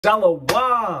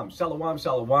Shalom, shalom,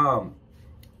 shalom.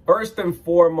 First and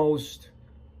foremost,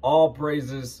 all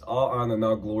praises, all honor, and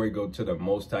all glory go to the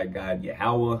Most High God,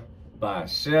 Yahweh,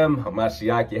 Ba'ashem,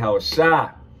 Hamashiach,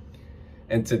 Yahushua.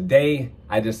 And today,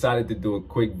 I decided to do a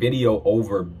quick video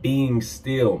over being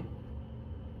still.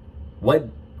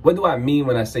 What do I mean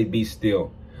when I say be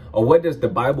still? Or what does the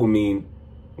Bible mean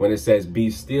when it says be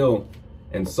still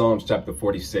in Psalms chapter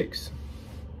 46?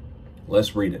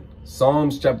 Let's read it.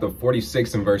 Psalms chapter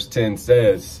 46 and verse 10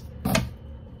 says,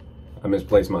 I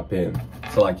misplaced my pen.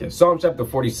 So like this. Psalm chapter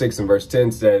 46 and verse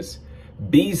 10 says,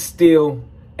 be still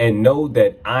and know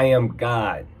that I am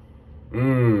God.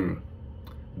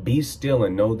 Be still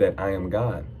and know that I am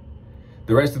God.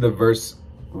 The rest of the verse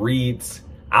reads,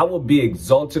 I will be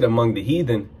exalted among the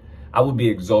heathen. I will be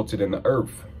exalted in the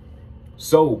earth.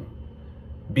 So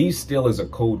be still is a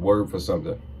code word for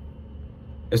something.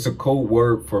 It's a code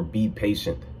word for be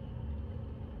patient.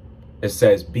 It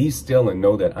says, be still and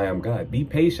know that I am God. Be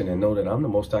patient and know that I'm the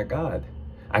Most High God.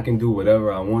 I can do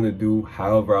whatever I want to do,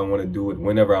 however I want to do it,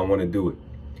 whenever I want to do it.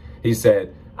 He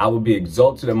said, I will be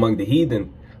exalted among the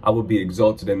heathen. I will be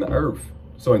exalted in the earth.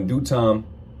 So in due time,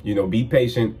 be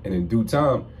patient. And in due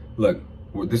time, look,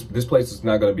 this place is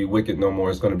not going to be wicked no more.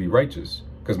 It's going to be righteous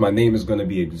because my name is going to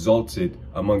be exalted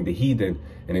among the heathen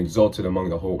and exalted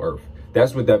among the whole earth.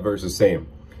 That's what that verse is saying.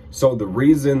 So the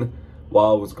reason why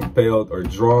I was compelled or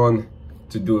drawn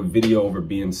to do a video over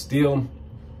being still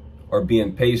or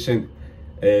being patient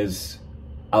is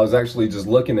I was actually just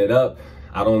looking it up.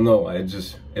 I don't know. It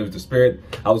was the spirit.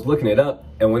 I was looking it up.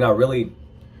 And when I really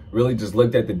just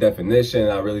looked at the definition,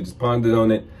 I really just pondered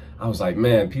on it. I was like,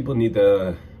 man, people need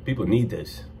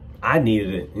this. I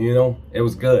needed it. It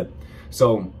was good.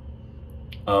 So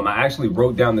I actually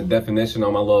wrote down the definition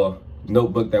on my little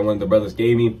notebook that one of the brothers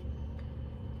gave me.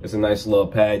 It's a nice little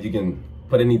pad. You can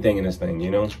put anything in this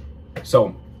thing,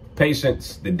 So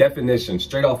patience, the definition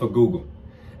straight off of Google,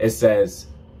 it says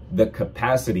the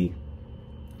capacity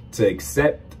to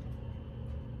accept,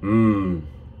 the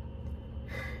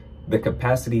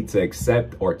capacity to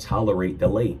accept or tolerate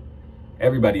delay.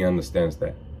 Everybody understands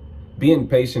that. Being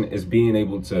patient is being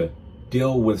able to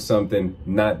deal with something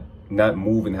not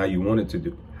moving how you want it to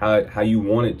do, how you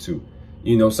want it to.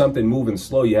 Something moving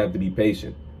slow, you have to be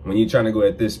patient. When you're trying to go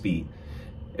at this speed,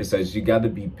 it says you got to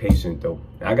be patient, though.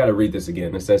 I got to read this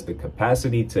again. It says the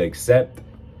capacity to accept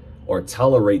or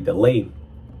tolerate delay.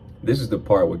 This is the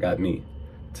part what got me.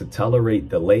 To tolerate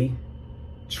delay,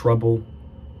 trouble,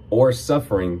 or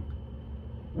suffering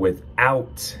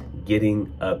without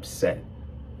getting upset.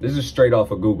 This is straight off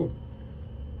of Google.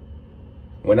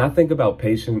 When I think about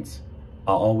patience,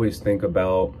 I always think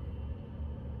about,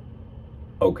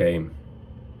 okay,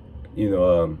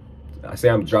 I say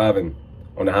I'm driving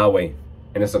on the highway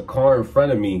and it's a car in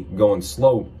front of me going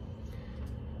slow.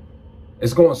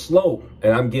 It's going slow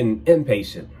and I'm getting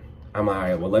impatient. I'm all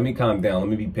right, well, let me calm down. Let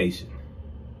me be patient.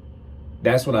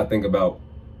 That's what I think about.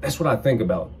 That's what I think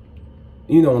about.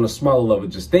 On a smaller level,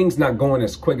 just things not going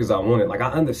as quick as I want it. Like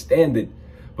I understand it,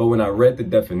 but when I read the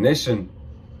definition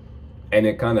and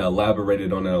it kind of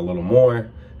elaborated on it a little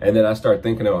more, and then I start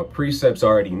thinking about precepts I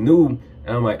already knew,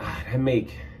 and I'm like,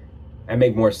 that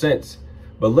make more sense.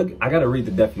 But look, I got to read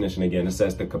the definition again. It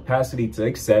says the capacity to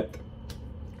accept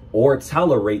or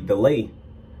tolerate delay,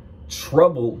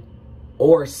 trouble,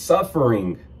 or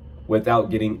suffering without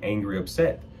getting angry,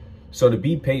 upset. So to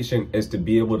be patient is to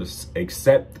be able to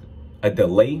accept a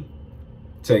delay,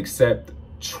 to accept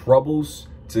troubles,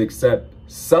 to accept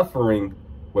suffering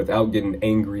without getting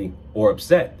angry or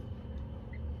upset.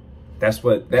 That's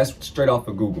straight off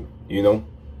of Google,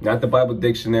 not the Bible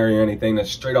dictionary or anything.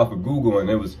 That's straight off of Google. And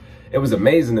it was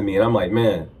amazing to me. And I'm like,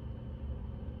 man,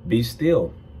 be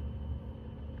still.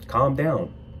 Calm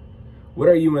down. What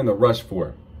are you in the rush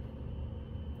for?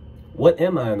 What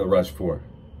am I in the rush for?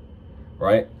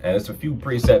 Right? And it's a few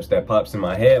precepts that pops in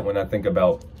my head when I think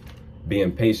about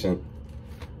being patient.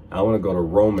 I want to go to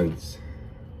Romans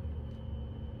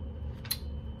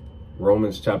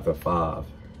chapter 5.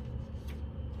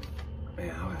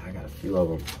 Man, I got a few of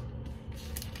them.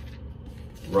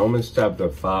 Romans chapter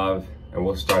 5, and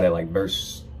we'll start at like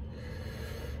verse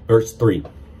 3.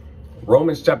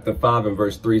 Romans chapter 5 and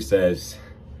verse 3 says,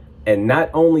 and not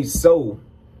only so,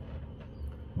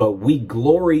 but we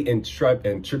glory in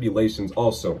tribulations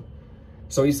also.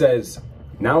 So he says,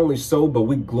 not only so, but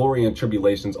we glory in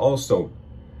tribulations also.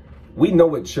 We know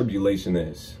what tribulation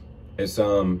is. It's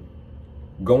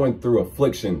going through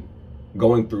affliction,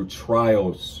 going through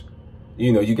trials.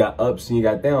 You got ups and you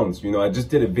got downs. I just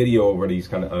did a video over these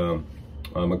kind of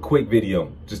a quick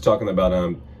video just talking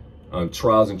about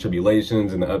trials and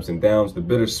tribulations and the ups and downs, the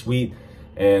bittersweet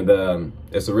And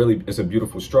it's a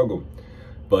beautiful struggle.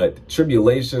 But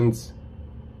tribulations,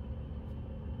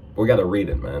 we got to read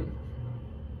it, man.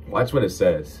 Watch what it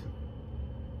says.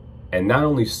 And not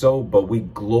only so, but we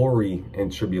glory in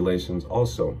tribulations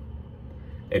also.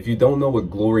 If you don't know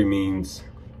what glory means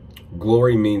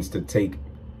to take,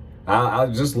 I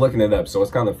was just looking it up, so it's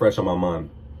kind of fresh on my mind.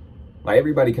 Like,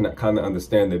 everybody can kind of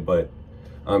understand it, but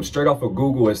straight off of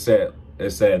Google, it said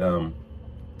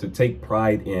to take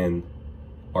pride in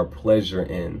or pleasure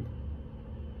in.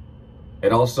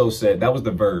 It also said, that was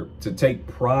the verb, to take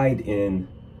pride in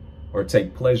or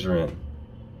take pleasure in.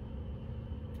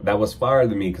 That was fire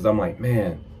to me, because I'm like,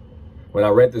 man, when I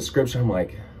read the scripture, I'm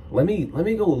like, let me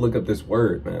go look up this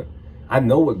word, man. I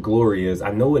know what glory is.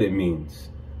 I know what it means,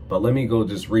 but let me go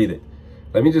just read it.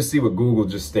 Let me just see what Google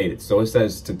just stated. So it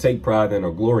says to take pride in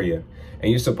or glory in. And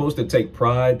you're supposed to take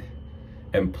pride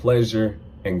and pleasure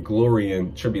and glory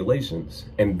in tribulations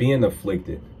and being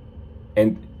afflicted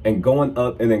and going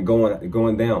up and then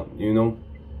going down, you know,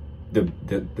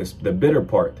 the bitter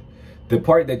part, the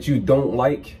part that you don't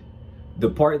like, the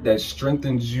part that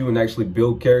strengthens you and actually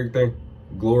build character.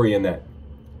 Glory in that.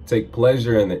 Take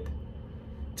pleasure in it.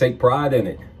 Take pride in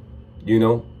it. You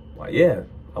know, like, yeah,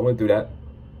 I went through that,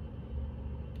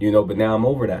 you know, but now I'm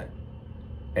over that.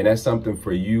 And that's something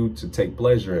for you to take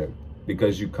pleasure in,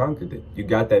 because you conquered it. You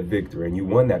got that victory and you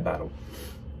won that battle.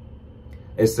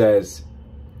 It says,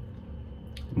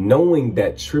 knowing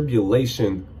that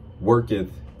tribulation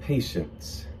worketh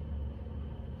patience.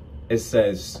 It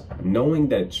says, knowing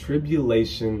that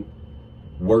tribulation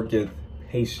worketh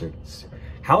patience.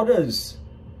 How does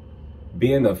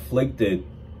being afflicted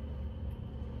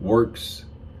works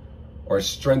or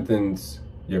strengthens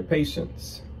your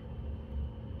patience?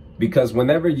 Because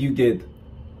whenever you get,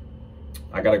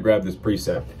 I gotta grab this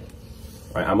precept.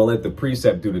 All right, I'm gonna let the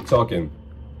precept do the talking.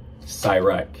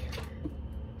 Sirach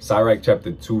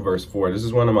chapter 2, verse 4. This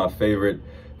is one of my favorite.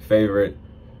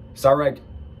 Sirach,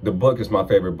 the book is my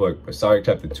favorite book, but Sirach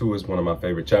chapter 2 is one of my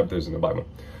favorite chapters in the Bible.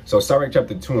 So Sirach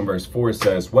chapter 2 and verse 4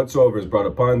 says, whatsoever is brought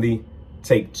upon thee,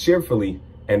 take cheerfully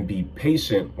and be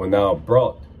patient when thou art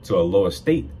brought to a low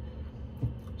estate.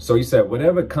 So he said,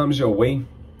 whatever comes your way,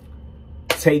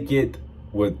 take it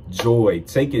with joy,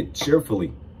 take it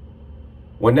cheerfully.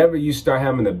 Whenever you start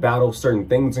having to battle certain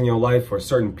things in your life, or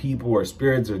certain people or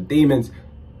spirits or demons,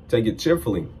 take it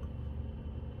cheerfully.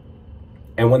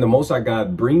 And when the Most High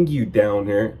God bring you down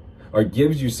here, or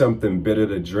gives you something bitter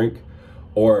to drink,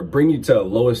 or bring you to a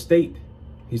low estate,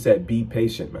 he said, be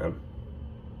patient, man.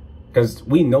 Because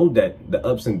we know that the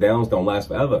ups and downs don't last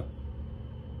forever.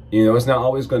 You know, it's not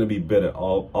always going to be bitter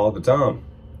all the time.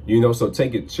 You know, so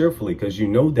take it cheerfully, because you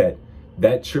know that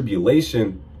that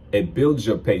tribulation, it builds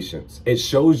your patience. It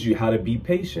shows you how to be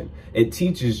patient. It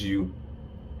teaches you,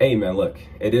 hey, man, look,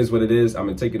 it is what it is. I'm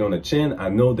going to take it on the chin. I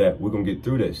know that we're going to get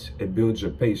through this. It builds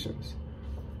your patience.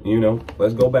 You know,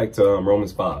 let's go back to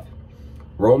Romans 5.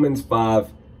 Romans 5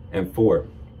 and 4.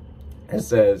 It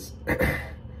says,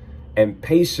 and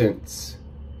patience,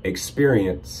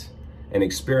 experience, and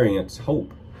experience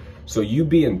hope. So you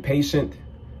being patient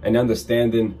and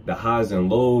understanding the highs and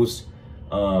lows,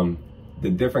 the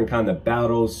different kind of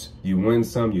battles, you win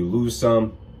some, you lose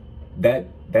some, that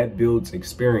builds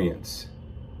experience.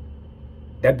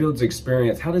 That builds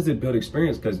experience. How does it build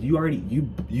experience? Because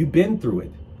you've been through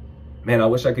it. Man, I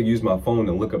wish I could use my phone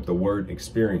and look up the word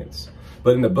experience.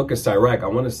 But in the book of Sirach, I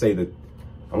want to say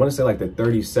like the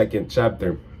 32nd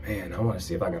chapter. Man, I want to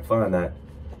see if I can find that.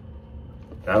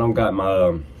 I don't got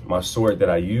my sword that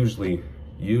I usually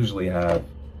have.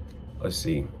 Let's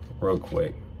see, real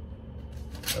quick.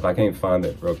 If I can't find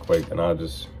it real quick, then I'll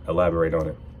just elaborate on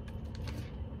it.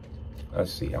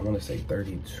 Let's see, I want to say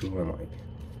 32 and like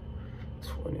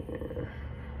 20.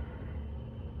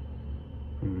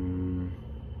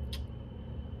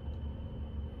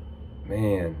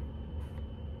 Man.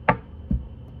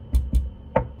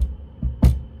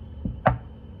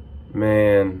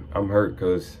 Man, I'm hurt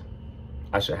because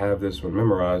I should have this one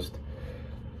memorized.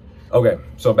 Okay,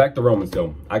 so back to Romans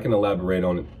though. I can elaborate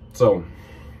on it. So,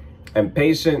 and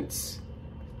patience,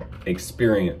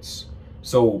 experience.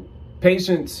 So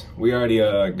patience, we already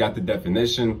got the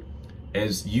definition,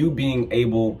 is you being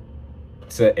able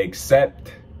to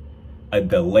accept a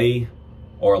delay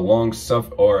or a long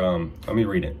let me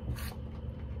read it.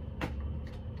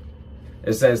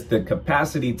 It says the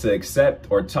capacity to accept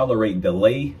or tolerate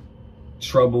delay,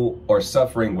 trouble, or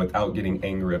suffering without getting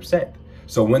angry or upset.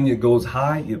 So when it goes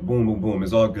high, it boom, boom, boom,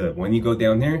 it's all good. When you go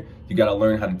down here, you got to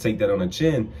learn how to take that on the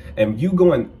chin. And you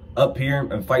going up here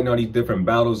and fighting all these different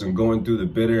battles and going through the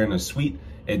bitter and the sweet,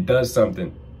 it does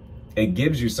something. It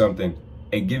gives you something.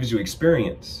 It gives you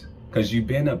experience. because you've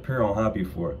been up here on high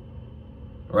before,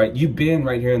 right? You've been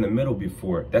right here in the middle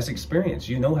before. That's experience.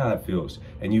 You know how it feels.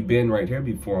 And you've been right here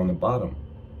before on the bottom,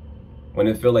 when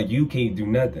it feel like you can't do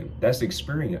nothing. That's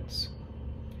experience.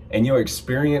 And your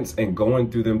experience and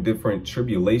going through them different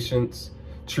tribulations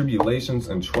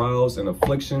and trials and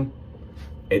affliction,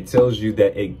 it tells you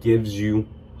that it gives you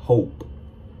hope.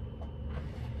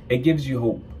 It gives you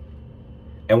hope.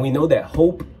 And we know that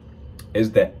hope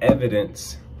is the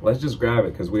evidence. Let's just grab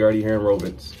it because we already here in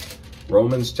Romans.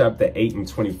 Romans chapter 8 and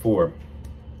 24.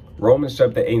 Romans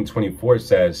chapter 8 and 24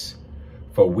 says,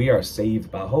 for we are saved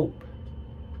by hope.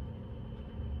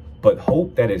 But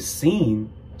hope that is seen,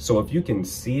 so if you can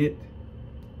see it,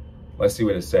 let's see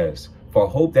what it says. For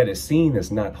hope that is seen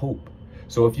is not hope.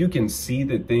 So if you can see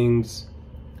the things,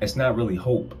 it's not really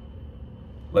hope.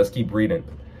 Let's keep reading.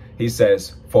 He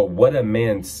says, for what a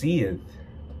man seeth,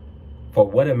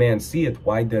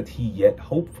 why doth he yet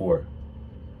hope for?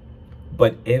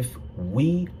 But if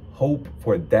we hope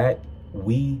for that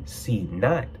we see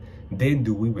not, then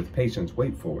do we with patience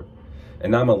wait for it.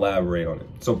 And I'm elaborate on it.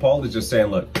 So Paul is just saying,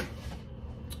 look,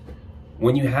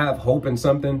 when you have hope in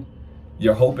something,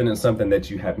 you're hoping in something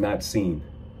that you have not seen.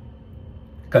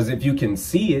 Because if you can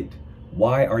see it,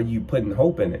 why are you putting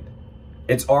hope in it?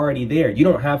 It's already there. You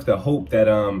don't have to hope that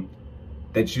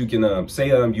that you can say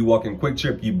you walk in Quick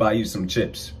Trip, you buy you some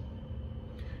chips.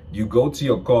 You go to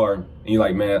your car and you're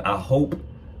like, man, I hope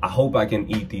I can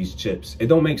eat these chips. It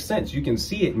don't make sense. You can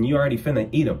see it and you already finna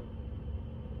eat them.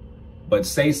 But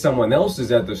say someone else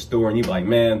is at the store and you're like,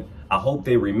 man, I hope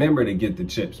they remember to get the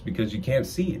chips, because you can't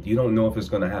see it. You don't know if it's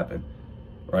going to happen,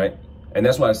 right? And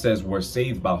that's why it says we're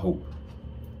saved by hope,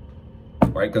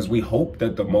 right? Because we hope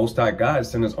that the Most High God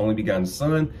sent His only begotten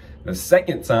Son the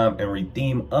second time and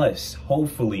redeem us.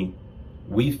 Hopefully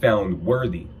we found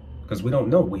worthy, because we don't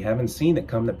know. We haven't seen it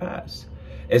come to pass.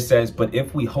 It says, but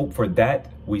if we hope for that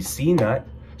we see not.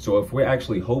 So if we're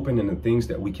actually hoping in the things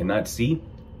that we cannot see,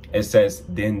 it says,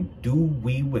 then do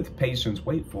we with patience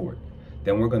wait for it.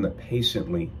 Then we're going to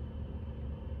patiently,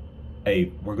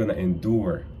 we're going to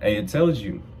endure. It tells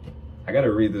you, I got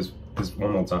to read this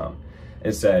one more time.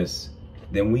 It says,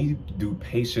 then we do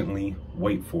patiently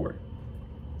wait for it.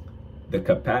 The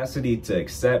capacity to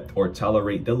accept or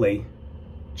tolerate delay,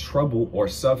 trouble, or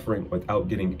suffering without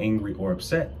getting angry or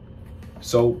upset.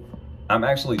 So I'm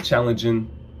actually challenging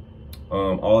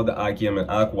all the Akim and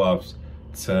Akwafs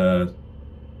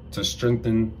to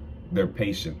strengthen their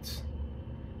patience.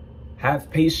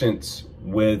 Have patience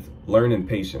with learning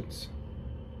patience.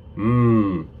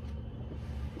 I'm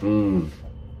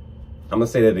gonna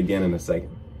say that again in a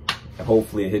second. And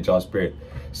hopefully it hit y'all spirit.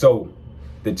 So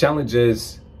the challenge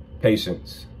is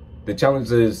patience. The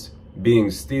challenge is being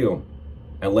still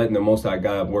and letting the Most High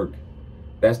God work.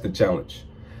 That's the challenge.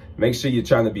 Make sure you're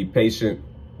trying to be patient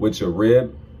with your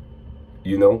rib,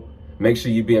 you know. Make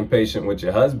sure you're being patient with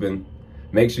your husband.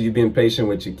 Make sure you're being patient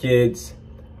with your kids.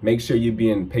 Make sure you're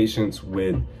being patient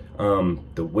with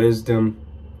the wisdom,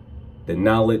 the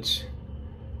knowledge,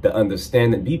 the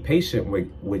understanding. Be patient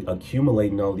with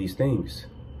accumulating all these things.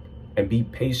 And be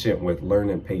patient with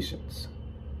learning patience.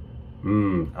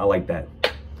 I like that.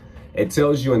 It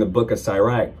tells you in the book of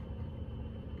Sirach.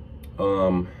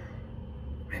 Man,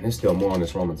 there's still more on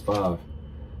this Romans 5.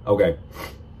 Okay.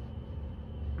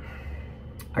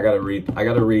 I gotta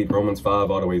read Romans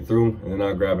 5 all the way through, and then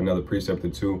I'll grab another precept or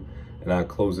two and I'll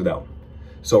close it out.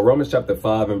 So Romans chapter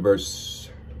 5 and verse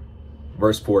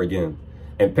 4 again.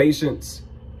 And patience,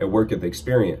 it worketh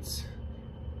experience.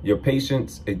 Your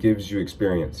patience, it gives you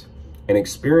experience. And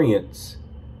experience,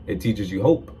 it teaches you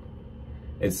hope.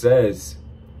 It says,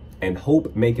 and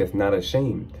hope maketh not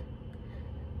ashamed.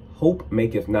 Hope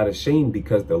maketh not ashamed,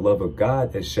 because the love of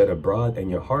God is shed abroad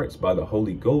in your hearts by the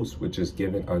Holy Ghost, which is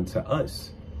given unto us.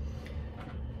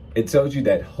 It tells you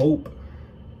that hope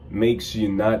makes you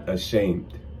not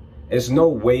ashamed. There's no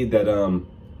way that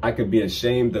I could be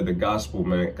ashamed of the gospel,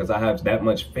 man, because I have that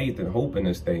much faith and hope in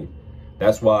this thing.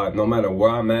 That's why no matter where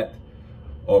I'm at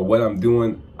or what I'm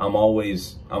doing, I'm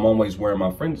always wearing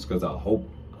my fringes, because I'm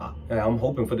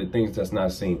hoping for the things that's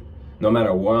not seen. No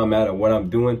matter where I'm at or what I'm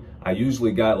doing, I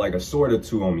usually got like a sword or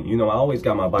two on me. You know, I always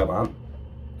got my Bible.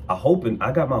 I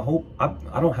got my hope.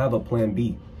 I don't have a plan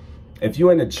B. If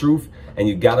you're in the truth and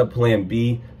you got a plan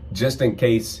B, just in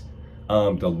case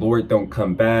the Lord don't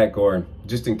come back, or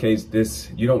just in case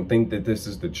you don't think that this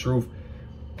is the truth,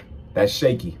 that's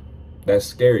shaky. That's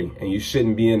scary. And you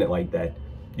shouldn't be in it like that.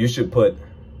 You should put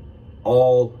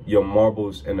all your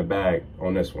marbles in the bag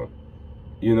on this one,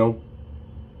 you know?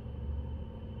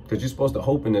 Because you're supposed to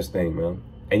hope in this thing, man.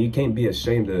 And you can't be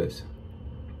ashamed of this.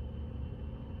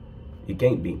 You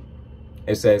can't be.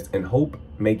 It says, and hope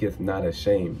maketh not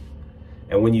ashamed.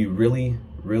 And when you really,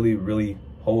 really, really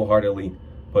wholeheartedly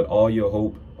put all your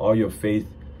hope, all your faith,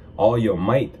 all your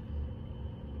might,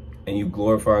 and you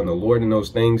glorifying the Lord in those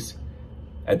things,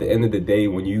 at the end of the day,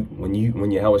 when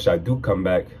Yahweh do come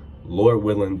back, Lord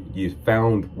willing, you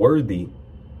found worthy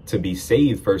to be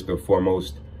saved first and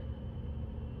foremost,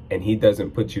 and he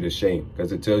doesn't put you to shame,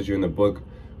 because it tells you in the book,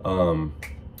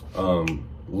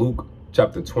 Luke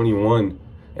chapter 21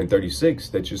 and 36,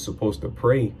 that you're supposed to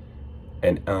pray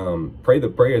and pray the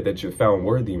prayer that you're found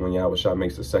worthy when Yahweh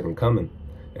makes the second coming.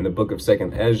 In the book of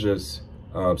 2nd Ezra,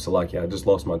 Salakia, I just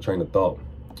lost my train of thought.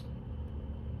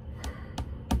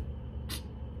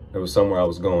 It was somewhere I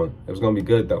was going. It was going to be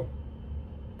good though.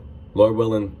 Lord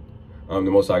willing, the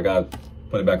Most High God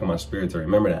put it back in my spirit to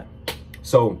remember that.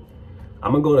 So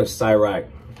I'm going to go to Sirach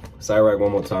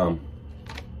one more time.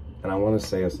 And I want to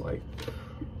say it's like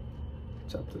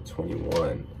chapter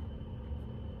 21.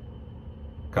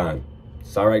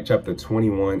 Sirach chapter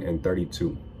 21 and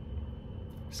 32.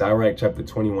 Sirach chapter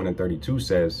 21 and 32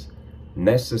 says,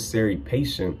 necessary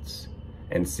patience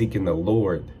and seeking the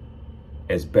Lord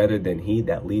is better than he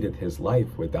that leadeth his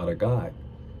life without a God.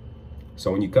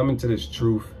 So when you come into this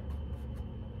truth,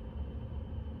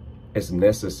 it's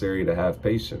necessary to have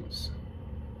patience.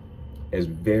 It's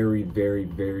very, very,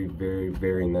 very, very,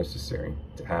 very necessary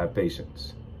to have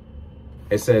patience.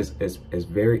 It says it's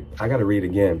very, I got to read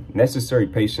again. Necessary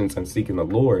patience and seeking the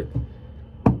Lord.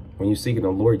 When you're seeking the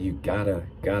Lord, you gotta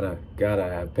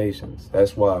have patience.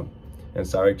 That's why in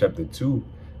Sirach chapter 2,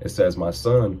 it says, my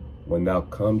son, when thou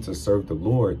come to serve the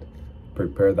Lord,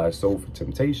 prepare thy soul for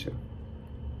temptation.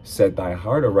 Set thy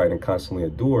heart aright and constantly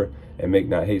adore, and make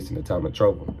not haste in the time of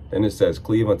trouble. Then it says,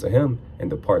 cleave unto him and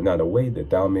depart not away,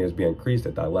 that thou mayest be increased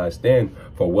at thy last stand.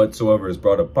 For whatsoever is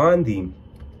brought upon thee,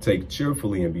 take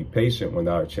cheerfully and be patient when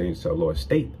thou art changed to a lower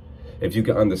state. If you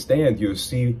can understand, you'll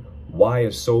see why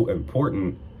it's so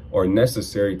important or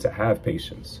necessary to have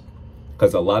patience.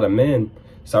 Because a lot of men,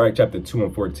 Sirach chapter 2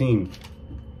 and 14,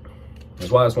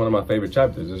 that's why it's one of my favorite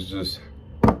chapters. It's just,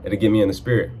 it'll get me in the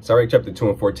spirit. Sirach chapter 2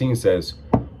 and 14 says,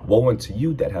 woe unto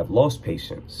you that have lost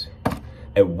patience.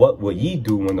 And what will ye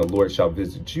do when the Lord shall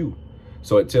visit you?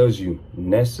 So it tells you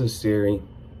necessary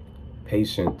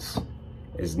patience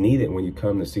is needed when you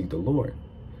come to seek the Lord.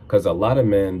 Because a lot of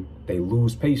men, they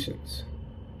lose patience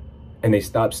and they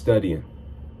stop studying.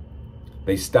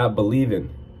 They stop believing.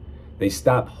 They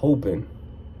stop hoping.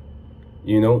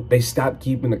 You know, they stop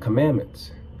keeping the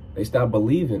commandments. They stop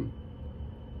believing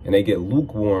and they get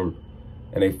lukewarm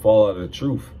and they fall out of the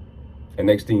truth. And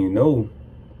next thing you know,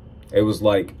 it was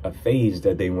like a phase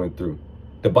that they went through.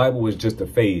 The Bible was just a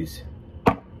phase.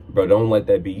 Bro, don't let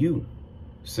that be you.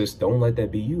 Sis, don't let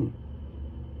that be you.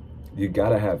 You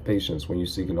gotta have patience when you're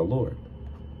seeking the Lord.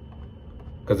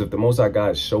 Because if the Most High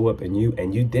God show up in you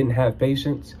and you didn't have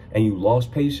patience and you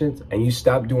lost patience and you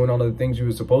stopped doing all of the things you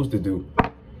were supposed to do,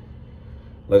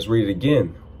 let's read it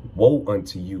again. Woe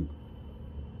unto you.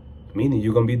 Meaning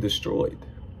you're going to be destroyed.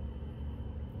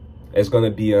 It's going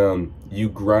to be you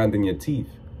grinding your teeth,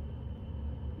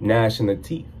 gnashing the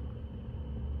teeth.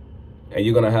 And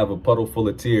you're going to have a puddle full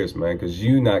of tears, man, because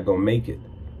you're not going to make it.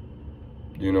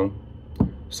 You know?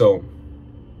 So,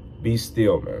 be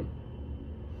still, man.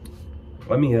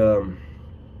 Let me,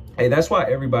 hey, that's why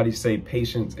everybody say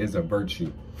patience is a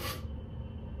virtue.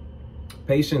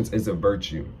 Patience is a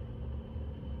virtue.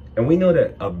 And we know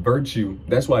that a virtue,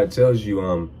 that's why it tells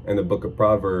you in the book of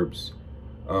Proverbs,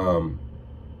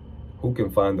 who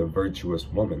can find a virtuous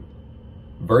woman?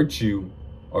 Virtue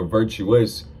or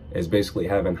virtuous is basically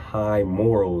having high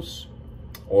morals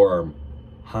or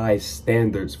high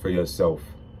standards for yourself.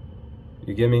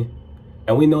 You get me?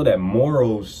 And we know that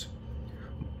morals,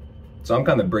 so I'm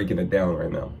kind of breaking it down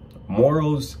right now.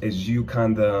 Morals is you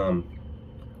kind of,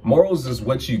 morals is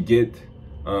what you get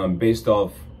based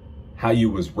off how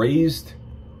you was raised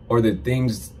or the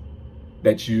things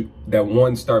that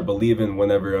one start believing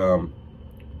whenever,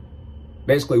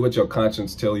 basically what your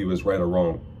conscience tell you is right or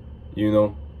wrong, you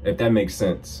know, if that makes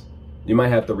sense. You might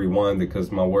have to rewind it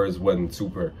because my words wasn't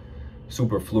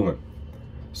super fluent.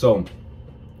 So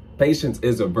patience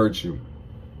is a virtue.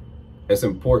 It's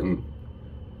important,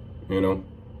 you know.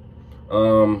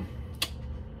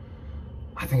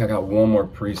 I think I got one more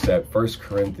precept. 1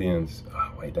 Corinthians,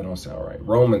 oh, wait, that don't sound right.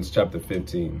 Romans chapter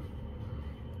 15.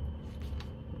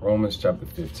 Romans chapter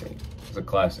 15. It's a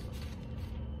classic.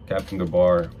 Captain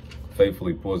DeBar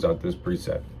faithfully pulls out this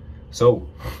precept. So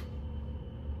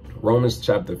Romans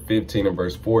chapter 15 and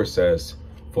verse 4 says,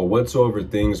 for whatsoever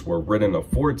things were written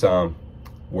aforetime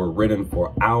were written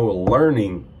for our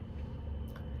learning,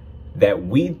 that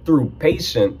we through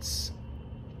patience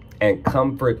and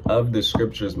comfort of the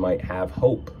scriptures might have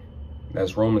hope.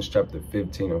 That's Romans chapter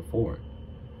 15:4.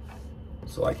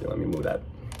 So like, let me move that.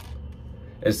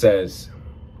 It says,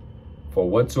 for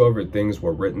whatsoever things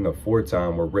were written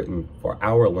aforetime were written for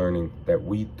our learning, that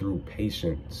we through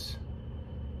patience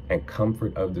and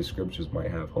comfort of the scriptures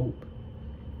might have hope.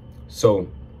 So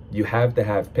you have to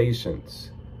have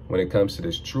patience when it comes to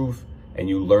this truth, and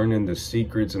you learning the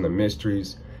secrets and the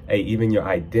mysteries, hey, even your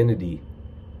identity.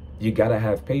 You got to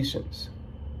have patience.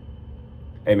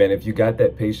 Amen. If you got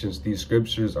that patience, these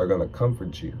scriptures are going to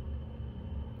comfort you.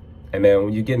 And man,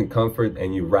 when you're getting comfort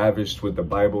and you're ravished with the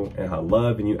Bible and how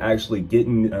love, and you actually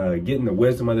getting the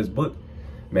wisdom of this book,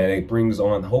 man, it brings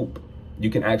on hope. You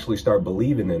can actually start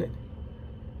believing in it.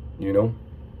 You know,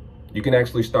 you can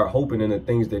actually start hoping in the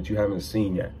things that you haven't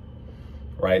seen yet.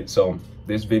 Right. So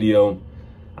this video,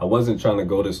 I wasn't trying to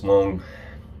go this long.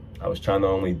 I was trying to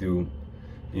only do,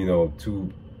 you know,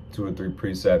 two or three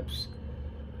precepts.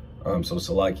 So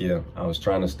Salakia, I was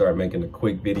trying to start making the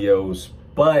quick videos,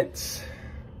 but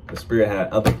the Spirit had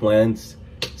other plans.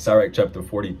 Sirach chapter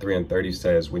 43:30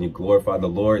 says, when you glorify the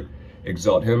Lord,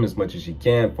 exalt him as much as you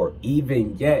can, for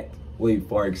even yet will you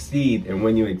far exceed. And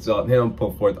when you exalt him,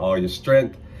 put forth all your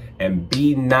strength, and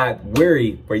be not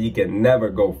weary, for you can never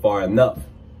go far enough.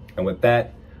 And with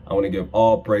that, I want to give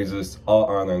all praises, all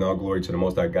honor, and all glory to the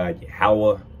Most High God,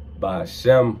 Yahweh,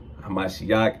 Ba'ashem,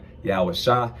 Hamashiach, Yahweh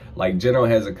Shah. Like General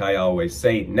Hezekiah always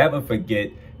say, never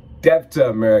forget, death to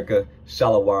America,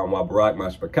 Shalom, Wabarak,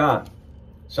 Mashpakah.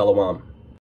 Shalom.